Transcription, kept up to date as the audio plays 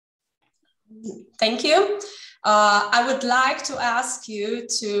Thank you. I would like to ask you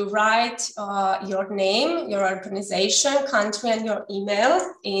to write your name, your organization, country, and your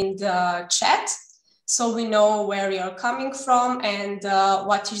email in the chat, so we know where you're coming from and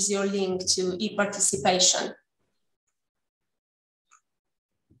what is your link to eParticipation.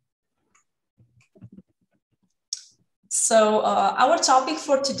 So our topic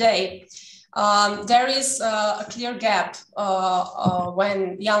for today, there is a clear gap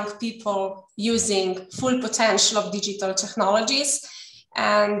when young people using full potential of digital technologies,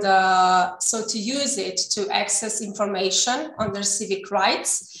 and so to use it to access information on their civic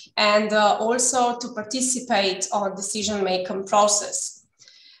rights and also to participate on decision-making process.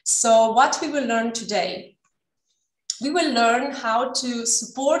 So what we will learn today, we will learn how to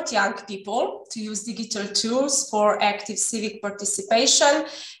support young people to use digital tools for active civic participation,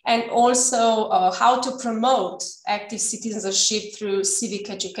 and also how to promote active citizenship through civic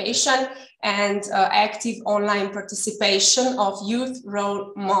education and active online participation of youth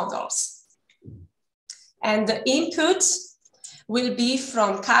role models. And the input will be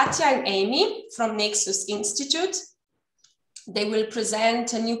from Katja and Amy from Nexus Institute. They will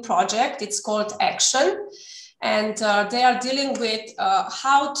present a new project, it's called Action. And they are dealing with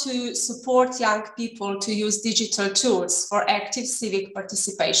how to support young people to use digital tools for active civic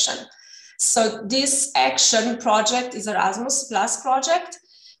participation. So this Action project is Erasmus Plus project.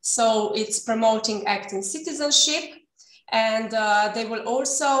 So it's promoting active citizenship. And they will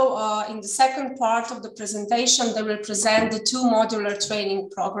also, in the second part of the presentation, they will present the two modular training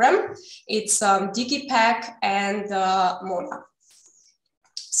program. It's DIGY and MONA.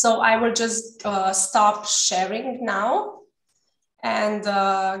 So I will just stop sharing now and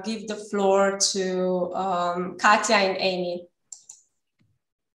give the floor to Katja and Amy.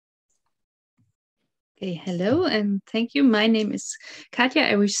 Okay, hello and thank you. My name is Katja.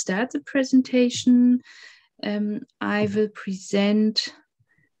 I will start the presentation. I will present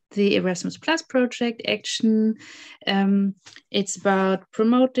the Erasmus Plus project Action. It's about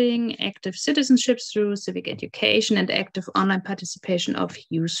promoting active citizenship through civic education and active online participation of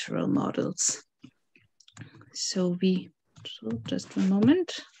youth role models. So just a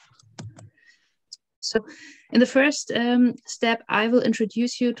moment. So in the first step, I will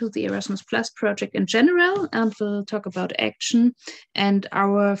introduce you to the Erasmus Plus project in general, and we'll talk about Action and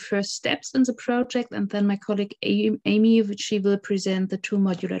our first steps in the project. And then my colleague Amy, she will present the two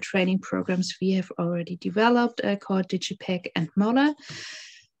modular training programs we have already developed called DIGY and MOLA.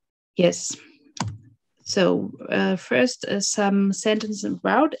 Yes. So first, some sentences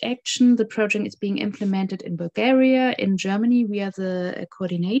about Action. The project is being implemented in Bulgaria. In Germany, we are the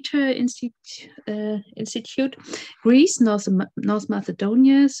coordinator institute. Greece, North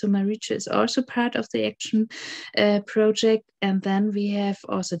Macedonia, so Marica is also part of the Action project. And then we have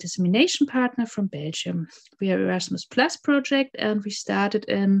also dissemination partner from Belgium. We are Erasmus Plus project, and we started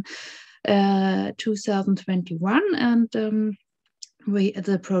in 2021, and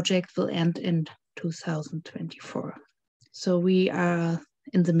the project will end in 2024. So we are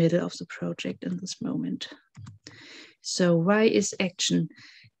in the middle of the project in this moment. So why is Action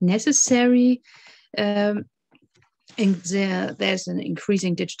necessary? There's an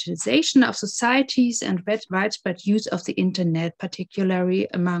increasing digitalization of societies and widespread use of the internet, particularly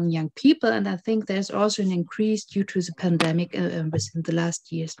among young people. And I think there's also an increase due to the pandemic within the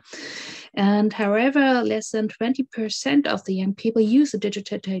last years. And however, less than 20% of the young people use the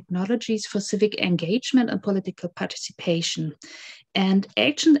digital technologies for civic engagement and political participation. And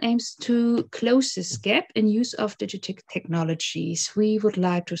Action aims to close this gap in use of digital technologies. We would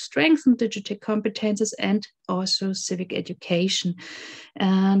like to strengthen digital competences and also civic education.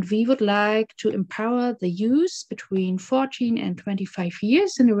 And we would like to empower the youth between 14 and 25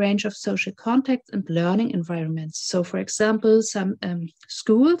 years in a range of social contexts and learning environments. So for example, some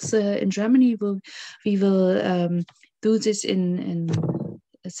schools in Germany we will do this in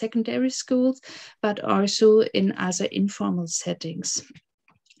secondary schools, but also in other informal settings.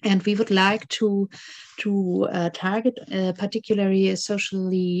 And we would like to target particularly a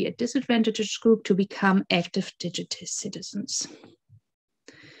socially disadvantaged group to become active digital citizens.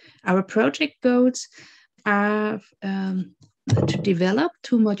 Our project goals are to develop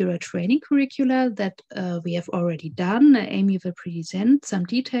two modular training curricula that we have already done. Amy will present some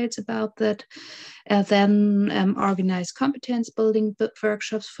details about that. Then organize competence building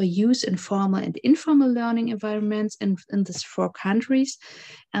workshops for youth in formal and informal learning environments in these 4 countries.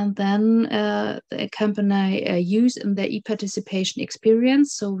 And then accompany youth in their eParticipation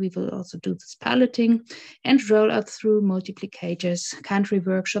experience. So we will also do this piloting and roll out through multiplicators, country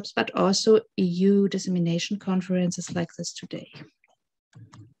workshops, but also EU dissemination conferences like this today.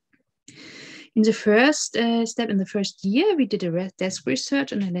 In the first step, in the first year, we did a desk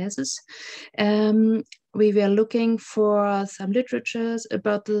research analysis. We were looking for some literatures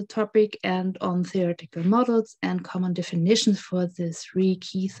about the topic and on theoretical models and common definitions for the three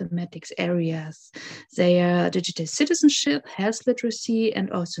key thematics areas. They are digital citizenship, health literacy,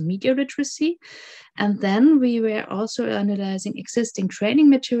 and also media literacy. And then we were also analyzing existing training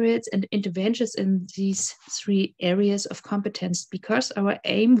materials and interventions in these three areas of competence, because our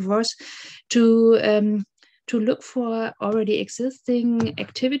aim was to look for already existing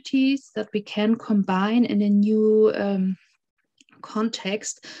activities that we can combine in a new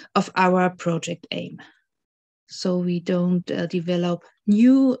context of our project aim. So we don't develop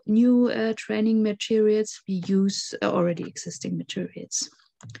new training materials, we use already existing materials.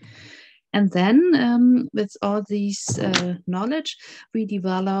 And then with all these knowledge, we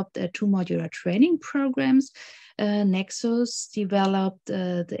developed 2 modular training programs. Nexus developed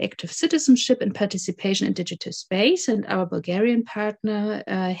the active citizenship and participation in digital space, and our Bulgarian partner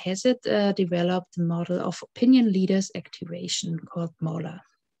HESED developed the model of opinion leaders activation called MOLA.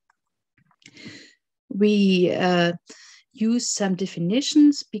 We use some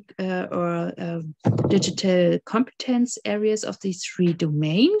definitions or digital competence areas of these 3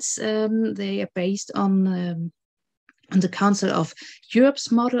 domains. They are based on the Council of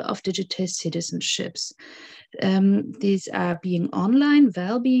Europe's model of digital citizenships. These are being online,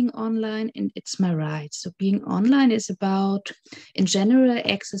 well-being online, and It's My Right. So being online is about, in general,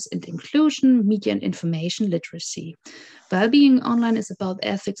 access and inclusion, media and information literacy. Well-being online is about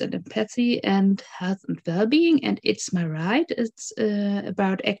ethics and empathy and health and well-being, and It's My Right. It's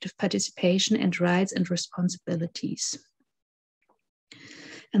about active participation and rights and responsibilities.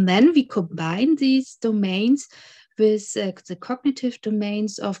 And then we combine these domains with the cognitive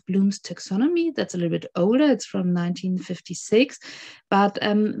domains of Bloom's taxonomy. That's a little bit older, it's from 1956, but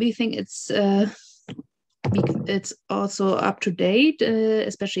we think it's also up to date,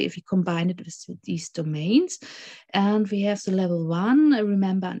 especially if you combine it with these domains. And we have the level 1,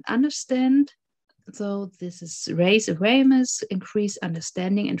 remember and understand. So this is raise awareness, increase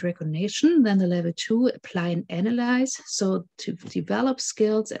understanding and recognition. Then the level 2, apply and analyze. So to develop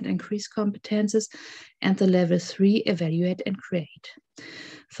skills and increase competences. And the level 3, evaluate and create.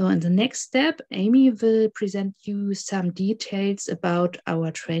 So in the next step, Amy will present you some details about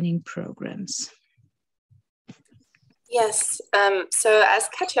our training programs. Yes, so as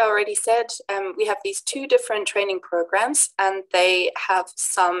Katja already said, we have these 2 different training programs, and they have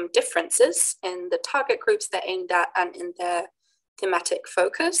some differences in the target groups they're aimed at and in their thematic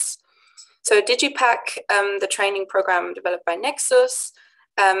focus. So DigiPack, the training program developed by Nexus,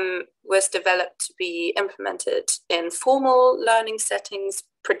 was developed to be implemented in formal learning settings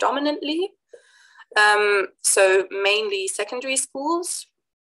predominantly, so mainly secondary schools,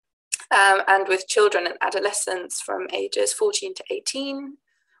 and with children and adolescents from ages 14 to 18,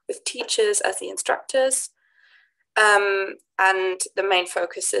 with teachers as the instructors. And the main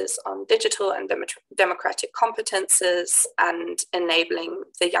focus is on digital and democratic competences and enabling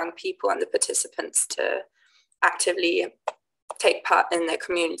the young people and the participants to actively take part in their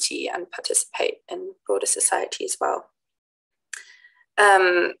community and participate in broader society as well.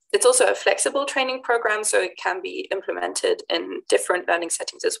 It's also a flexible training program, so it can be implemented in different learning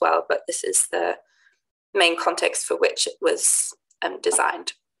settings as well, but this is the main context for which it was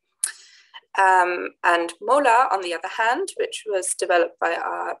designed. And MOLA, on the other hand, which was developed by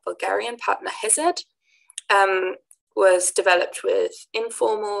our Bulgarian partner HESED, was developed with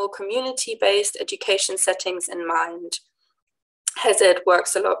informal, community-based education settings in mind. HESED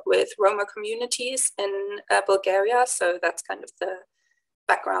works a lot with Roma communities in Bulgaria, so that's kind of the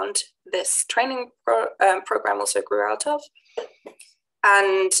background this training program also grew out of.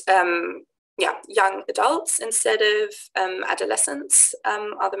 And yeah, young adults instead of adolescents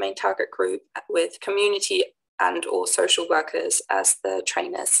are the main target group, with community and or social workers as the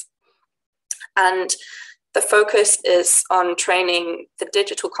trainers. And the focus is on training the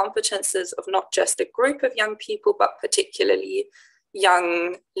digital competences of not just a group of young people, but particularly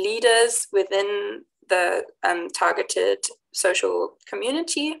young leaders within the targeted social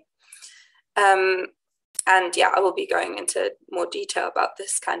community. And yeah, I will be going into more detail about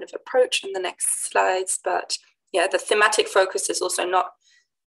this kind of approach in the next slides. But yeah, the thematic focus is also not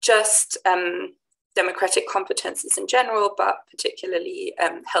just democratic competences in general, but particularly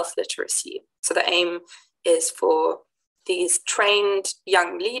health literacy. So the aim is for these trained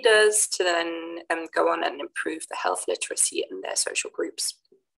young leaders to then go on and improve the health literacy in their social groups.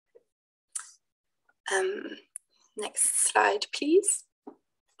 Next slide, please.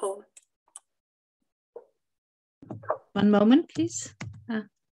 Oh. One moment, please.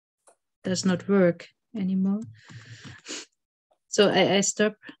 does not work anymore. So I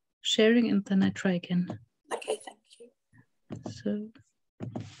stop sharing and then I try again. Okay, thank you. So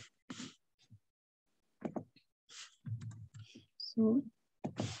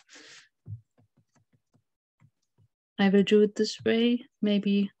I will do it this way.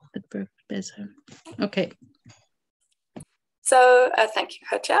 Maybe it works better. Okay. So thank you,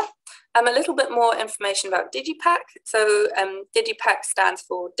 Katja. A little bit more information about DigiPack. So DigiPack stands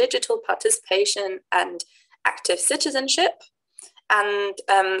for Digital Participation and Active Citizenship. And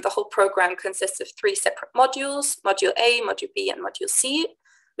the whole program consists of 3 separate modules, Module A, Module B, and Module C,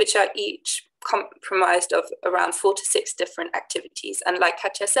 which are each comprised of around 4 to 6 different activities. And like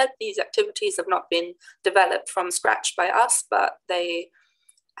Katja said, these activities have not been developed from scratch by us, but they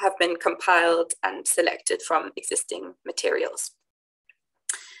have been compiled and selected from existing materials.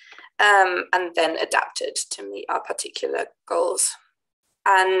 And then adapted to meet our particular goals.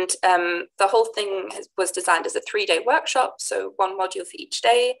 And the whole thing was designed as a 3-day workshop, so 1 module for each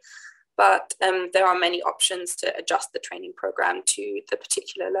day, but there are many options to adjust the training program to the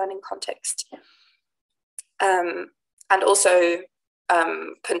particular learning context. And also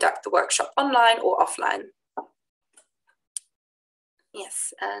conduct the workshop online or offline.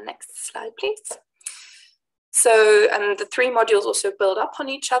 Yes, next slide, please. So the 3 modules also build up on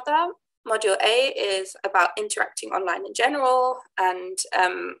each other. Module A is about interacting online in general, and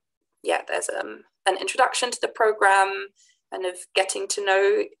yeah, there's an introduction to the program, kind of getting to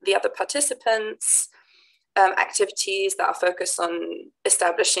know the other participants, activities that are focused on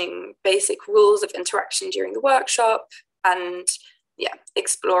establishing basic rules of interaction during the workshop, and yeah,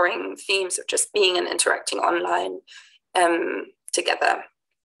 exploring themes of just being and interacting online together.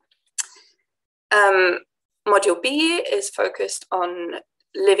 Module B is focused on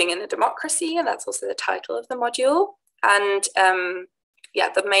living in a democracy, and that's also the title of the module. And yeah,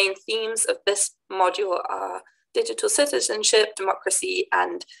 the main themes of this module are digital citizenship, democracy,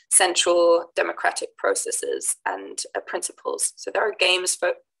 and central democratic processes and principles. So there are games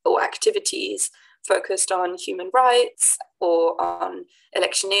or activities focused on human rights or on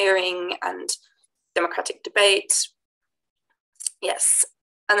electioneering and democratic debate. Yes,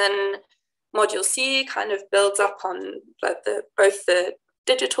 and then Module C kind of builds up on both the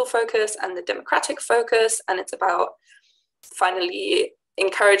digital focus and the democratic focus, and it's about finally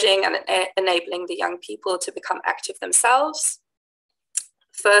encouraging and enabling the young people to become active themselves.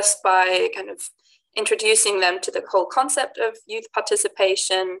 First, by kind of introducing them to the whole concept of youth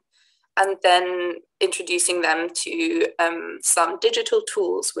participation, and then introducing them to some digital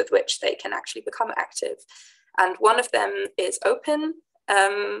tools with which they can actually become active. And one of them is OPIN,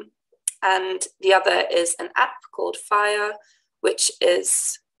 and the other is an app called FIRE, which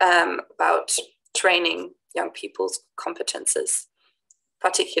is about training young people's competences,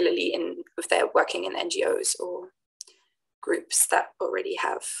 particularly if they're working in NGOs or groups that already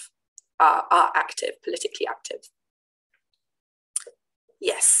are active, politically active.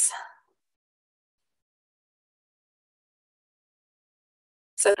 Yes.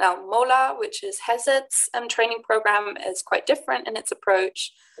 So now MOLA, which is Hezed's training program, is quite different in its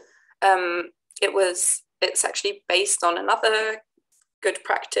approach. It's actually based on another good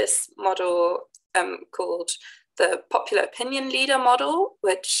practice model called the popular opinion leader model,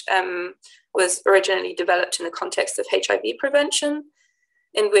 which was originally developed in the context of HIV prevention,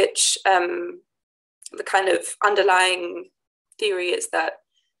 in which the kind of underlying theory is that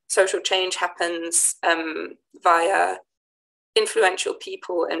social change happens via influential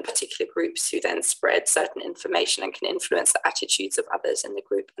people in particular groups who then spread certain information and can influence the attitudes of others in the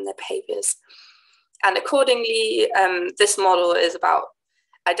group and their behaviors. And accordingly, this model is about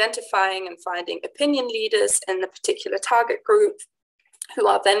identifying and finding opinion leaders in the particular target group who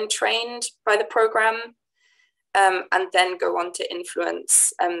are then trained by the program and then go on to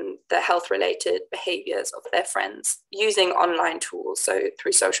influence the health-related behaviors of their friends using online tools, so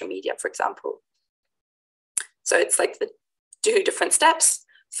through social media, for example. So it's like the 2 different steps.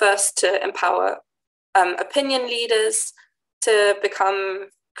 First, to empower opinion leaders to become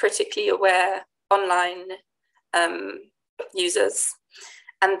critically aware online users,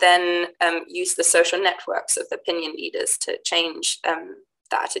 and then use the social networks of the opinion leaders to change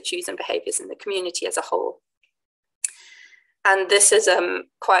the attitudes and behaviors in the community as a whole. And this is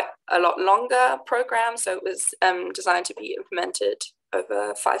quite a lot longer program, so it was designed to be implemented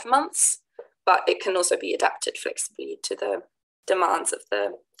over 5 months, but it can also be adapted flexibly to the demands of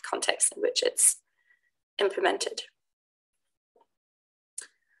the context in which it's implemented.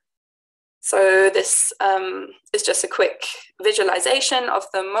 So this is just a quick visualization of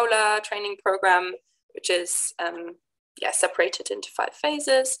the MOLA training program, which is separated into 5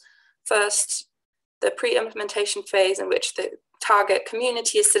 phases. first, the pre-implementation phase, in which the target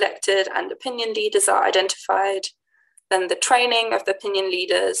community is selected and opinion leaders are identified. Then the training of the opinion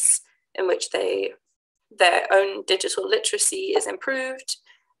leaders, in which their own digital literacy is improved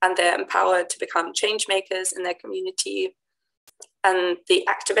and they're empowered to become change makers in their community. And the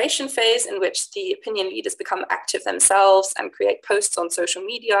activation phase, in which the opinion leaders become active themselves and create posts on social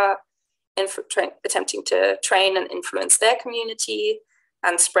media, attempting to train and influence their community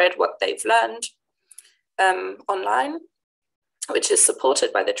and spread what they've learned online, which is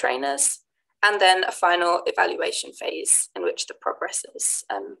supported by the trainers. And then a final evaluation phase, in which the progress is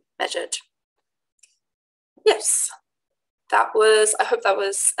measured. Yes, I hope that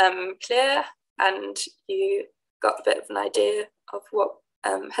was clear, and you got a bit of an idea of what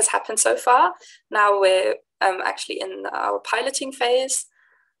has happened so far. Now we're actually in our piloting phase.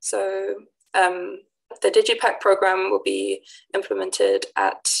 So the DIGY program will be implemented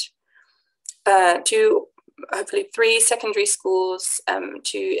at hopefully 3 secondary schools,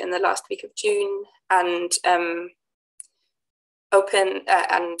 2 in the last week of June, and OPIN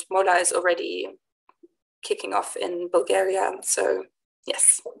and MOLA is already kicking off in Bulgaria. So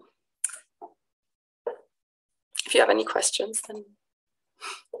yes, if you have any questions, then.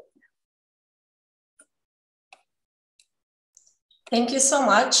 Thank you so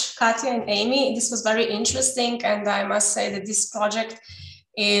much, Katya and Amy. This was very interesting, and I must say that this project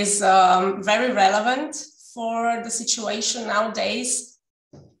is very relevant for the situation nowadays,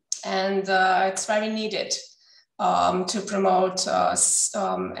 and it's very needed to promote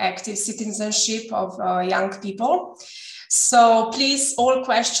active citizenship of young people. So please, all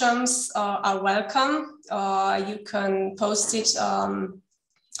questions are welcome. You can post it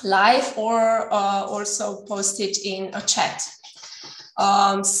live or also post it in a chat.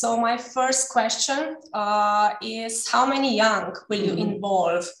 So my first question is, how many young will you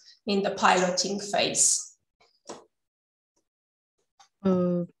involve in the piloting phase?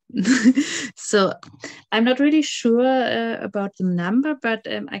 So I'm not really sure about the number, but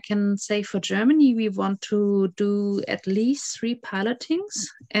I can say for Germany, we want to do at least 3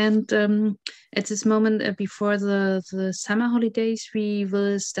 pilotings. And at this moment, before the summer holidays, we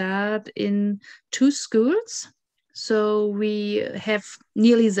will start in 2 schools. So we have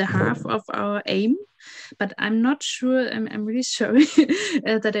nearly the half of our aim, but I'm not sure, I'm really sorry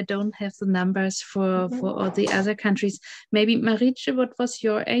that I don't have the numbers for all the other countries. Maybe Marietje, what was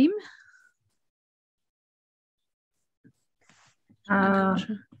your aim?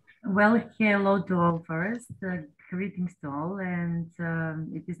 Well, hello to all first, greetings to all, and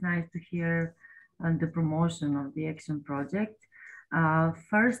it is nice to hear the promotion of the action project.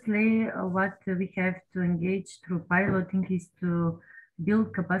 Firstly, what we have to engage through piloting is to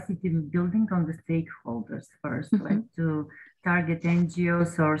build capacity building on the stakeholders first, like to target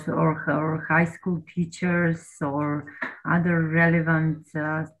NGOs or high school teachers or other relevant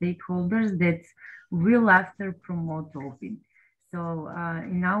stakeholders that will after promote OPIN. So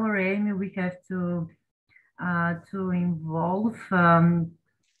in our aim, we have to involve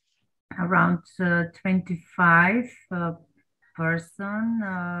around 25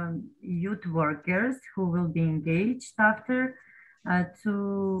 youth workers who will be engaged after to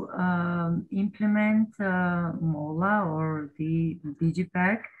implement MOLA or the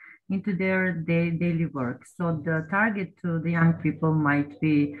DIGY into their daily work. So the target to the young people might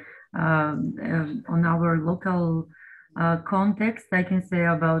be on our local context. I can say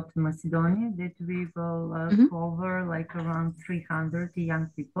about Macedonia that we will cover like around 300 young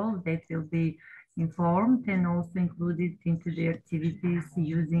people that will be informed and also included into the activities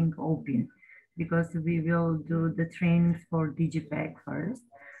using OPIN, because we will do the trainings for DIGY first.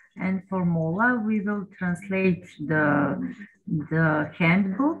 And for MOLA, we will translate the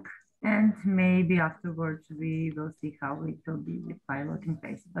handbook, and maybe afterwards we will see how it will be with piloting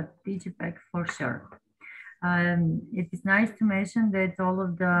phase, but DIGY for sure. It is nice to mention that all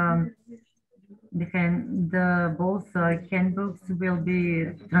of both handbooks will be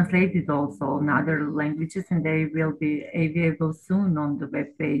translated also in other languages, and they will be available soon on the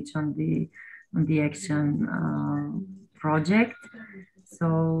web page on the action project.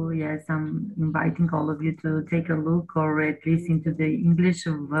 So yes, I'm inviting all of you to take a look, or at least into the English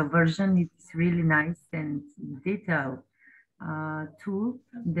version. It's really nice and detailed tool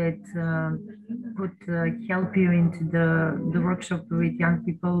that could help you into the workshop with young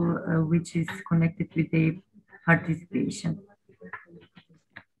people, which is connected with the participation.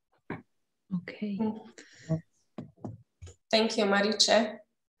 Okay. Thank you, Marietje.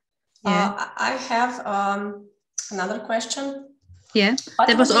 Yeah. I have another question. Yeah,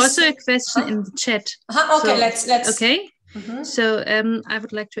 there was also a question in the chat. Okay, so, let's okay. So I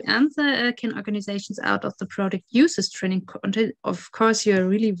would like to answer, can organizations out of the project use this training content? Of course, you're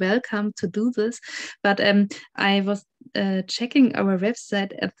really welcome to do this, but I was checking our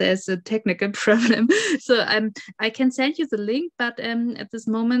website and there's a technical problem. So I can send you the link, but at this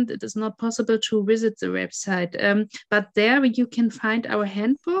moment it is not possible to visit the website. But there you can find our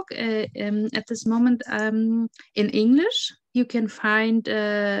handbook at this moment in English. You can find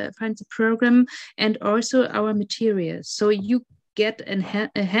the program and also our materials. So you get a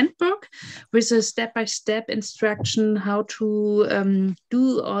handbook with a step-by-step instruction how to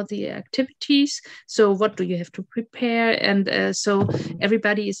do all the activities. So what do you have to prepare? And so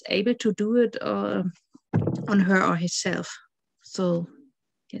everybody is able to do it on her or himself. So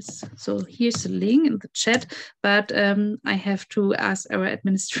yes, so here's the link in the chat, but I have to ask our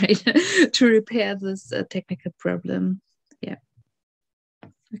administrator to repair this technical problem. Yeah.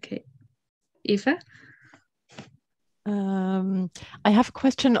 Okay. Eva? I have a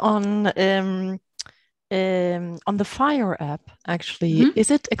question on the Fire app, actually. Is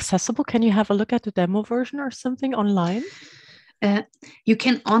it accessible? Can you have a look at the demo version or something online? You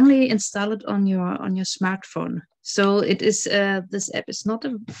can only install it on your smartphone. So it is this app is not,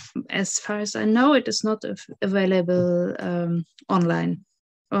 as far as I know, it is not available online.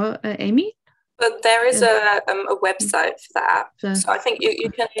 Or Amy? But there is a website for the app. So I think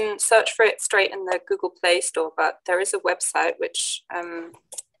you can search for it straight in the Google Play Store, but there is a website which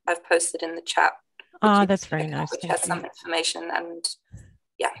I've posted in the chat. Oh, that's very nice. Which has some information and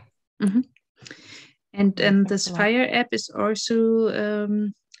yeah. And this Fire app is also,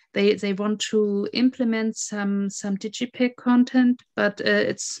 they want to implement some DigiPack content, but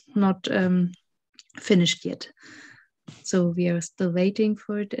it's not finished yet. So we are still waiting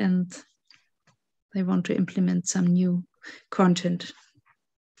for it, and they want to implement some new content.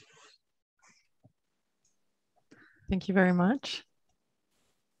 Thank you very much.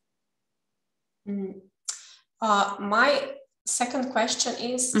 My second question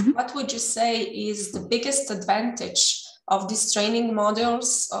is, what would you say is the biggest advantage of these training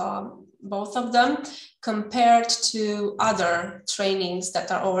modules, both of them, compared to other trainings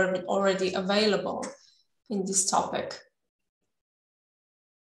that are already available in this topic?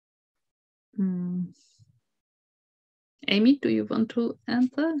 Amy, do you want to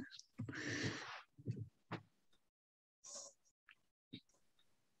answer?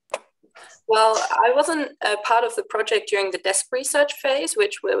 Well, I wasn't a part of the project during the desk research phase,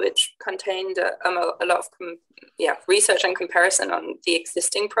 which contained a lot of research and comparison on the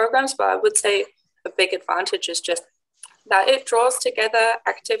existing programs. But I would say a big advantage is just that it draws together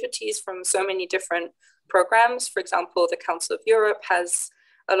activities from so many different programs. For example, the Council of Europe has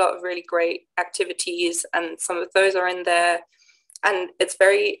a lot of really great activities, and some of those are in there. And it's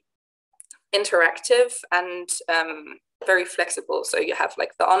very interactive and very flexible. So you have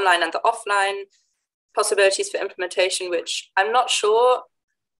like the online and the offline possibilities for implementation, which I'm not sure,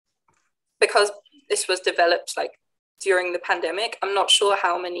 because this was developed like during the pandemic, I'm not sure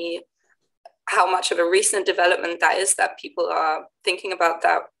how much of a recent development that is, that people are thinking about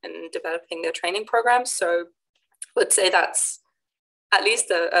that in developing their training programs. So I would say that's at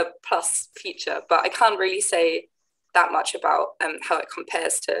least a plus feature, but I can't really say that much about how it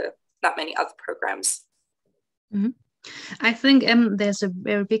compares to that many other programs. I think there's a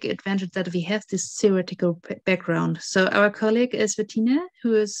very big advantage that we have this theoretical background. So our colleague Svetlana,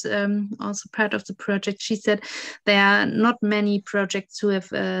 who is also part of the project, she said there are not many projects who have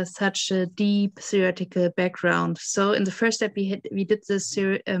such a deep theoretical background. So in the first step, we did this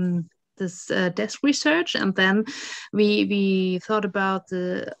desk research, and then we thought about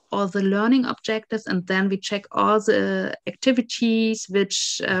all the learning objectives, and then we check all the activities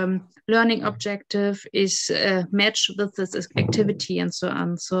which learning objective is matched with this activity, and so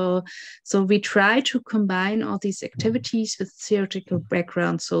on. So we try to combine all these activities with theoretical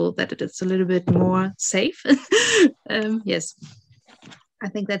background so that it is a little bit more safe. Yes, I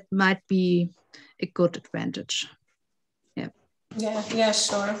think that might be a good advantage. Yeah,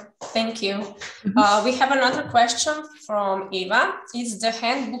 sure. Thank you. We have another question from Eva. Is the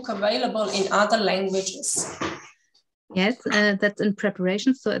handbook available in other languages? Yes, that's in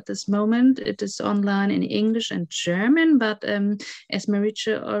preparation. So at this moment, it is online in English and German, but as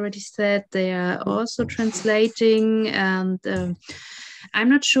Maricha already said, they are also translating, and I'm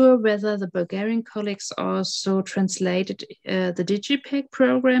not sure whether the Bulgarian colleagues also translated the DigiPack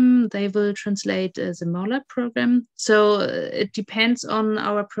program. They will translate the MOLA program. So it depends on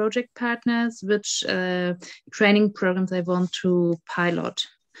our project partners, which training programs they want to pilot.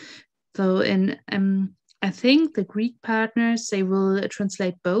 So I think the Greek partners, they will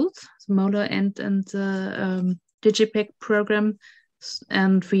translate both MOLA and DigiPack program,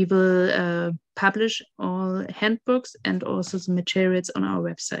 and we will publish all handbooks and also the materials on our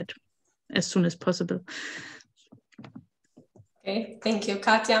website as soon as possible. Okay, thank you,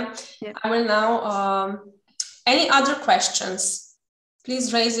 Katja. Yeah. I will now, any other questions?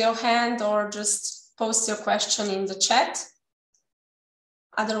 Please raise your hand or just post your question in the chat.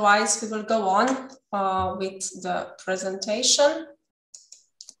 Otherwise, we will go on with the presentation.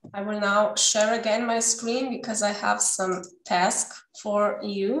 I will now share again my screen because I have some tasks for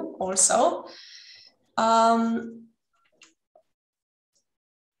you also.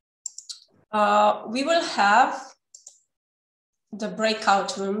 We will have the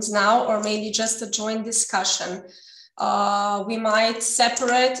breakout rooms now, or maybe just a joint discussion. We might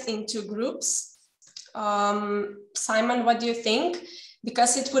separate into groups. Simon, what do you think?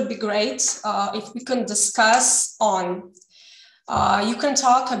 Because it would be great if we can discuss on, you can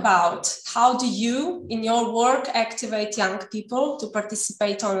talk about how do you in your work activate young people to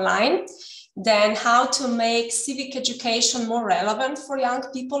participate online, then how to make civic education more relevant for young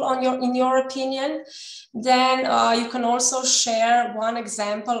people in your opinion. Then you can also share one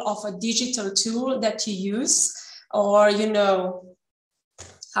example of a digital tool that you use, or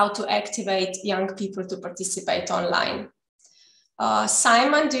how to activate young people to participate online.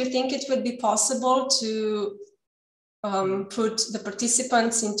 Simon, do you think it would be possible to put the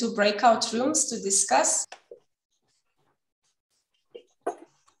participants into breakout rooms to discuss?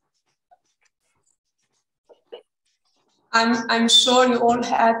 I'm sure you all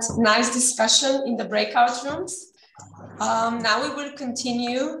had nice discussion in the breakout rooms. Now we will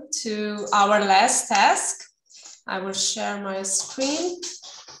continue to our last task. I will share my screen.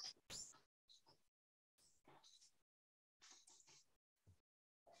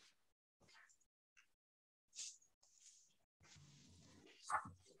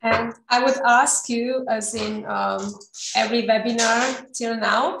 And I would ask you, as in every webinar till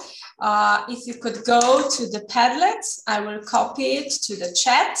now, if you could go to the Padlet. I will copy it to the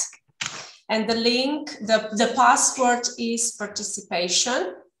chat. And the link, the password is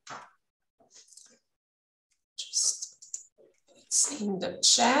participation. Just it's in the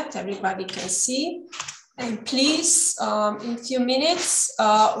chat, everybody can see. And please, in a few minutes,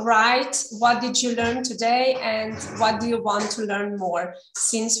 write what did you learn today and what do you want to learn more,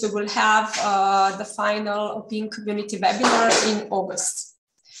 since we will have the final OPIN community webinar in August.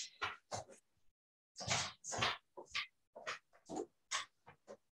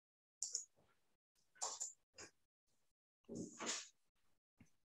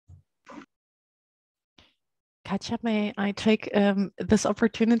 Katja, may I take this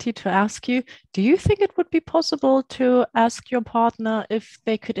opportunity to ask you, do you think it would be possible to ask your partner if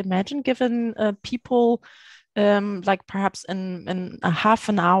they could imagine giving people like perhaps in a half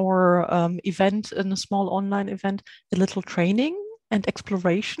an hour event, in a small online event, a little training and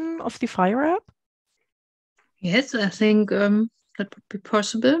exploration of the Fire app? Yes, I think that would be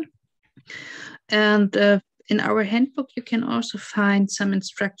possible. And in our handbook, you can also find some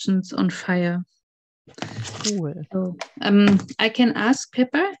instructions on Fire. Cool. So, I can ask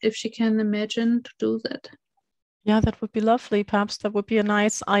Pepper if she can imagine to do that. Yeah, that would be lovely. Perhaps that would be a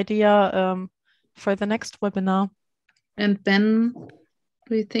nice idea for the next webinar. And when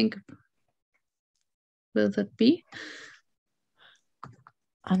do you think will that be?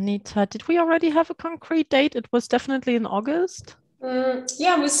 Anita, did we already have a concrete date? It was definitely in August.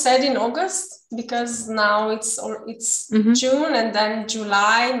 Yeah, we said in August because now it's June and then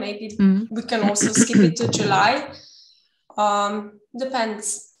July. Maybe we can also skip it to July.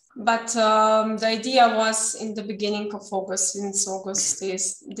 Depends. But the idea was in the beginning of August, since August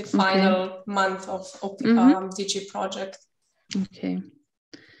is the final month of DIGY project. Okay.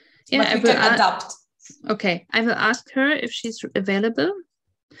 Yeah, but we can adapt. Okay, I will ask her if she's available.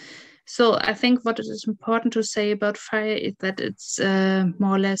 So I think what is important to say about Fire is that it's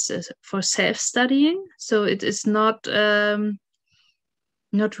more or less for self-studying. So it is not real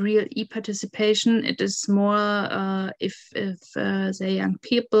e-participation. It is more if the young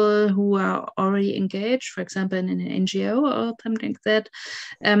people who are already engaged, for example, in an NGO or something like that,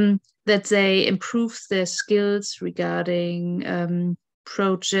 that they improve their skills regarding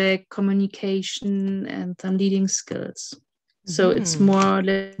project communication and some leading skills. So it's more or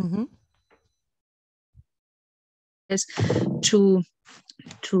less to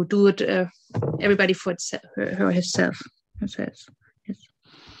do it everybody for itself, herself. Yes.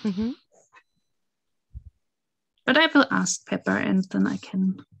 But I will ask Pepper and then I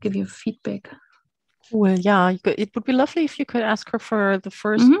can give you feedback. Well, yeah, it would be lovely if you could ask her for the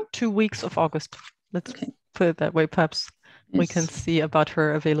first 2 weeks of August. Let's put it that way. Perhaps we can see about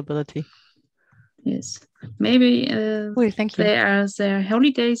her availability. Yes, maybe thank you. they are their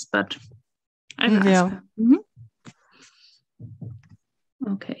holidays, but I will ask her.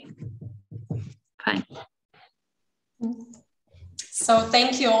 Okay, fine. So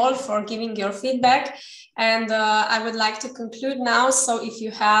thank you all for giving your feedback. And I would like to conclude now. So if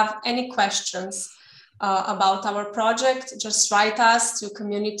you have any questions about our project, just write us to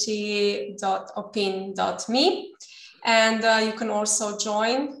community.opin.me. And you can also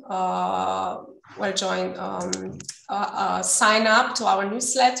sign up to our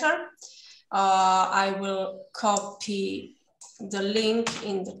newsletter. I will copy the link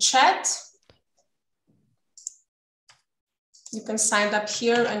in the chat. You can sign up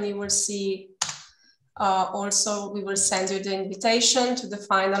here and you will see also we will send you the invitation to the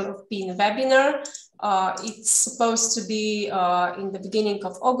final OPIN webinar. It's supposed to be in the beginning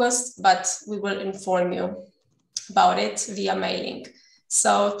of August, but we will inform you about it via mailing.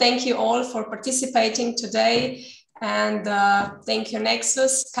 So thank you all for participating today. And thank you,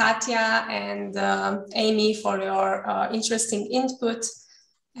 Nexus, Katja, and Amy for your interesting input.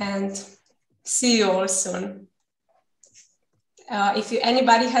 And see you all soon. If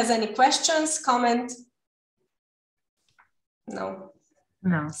anybody has any questions, comment. No.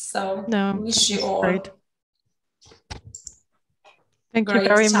 No. So no, wish you all great. Thank you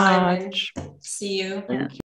very much. See you. Yeah.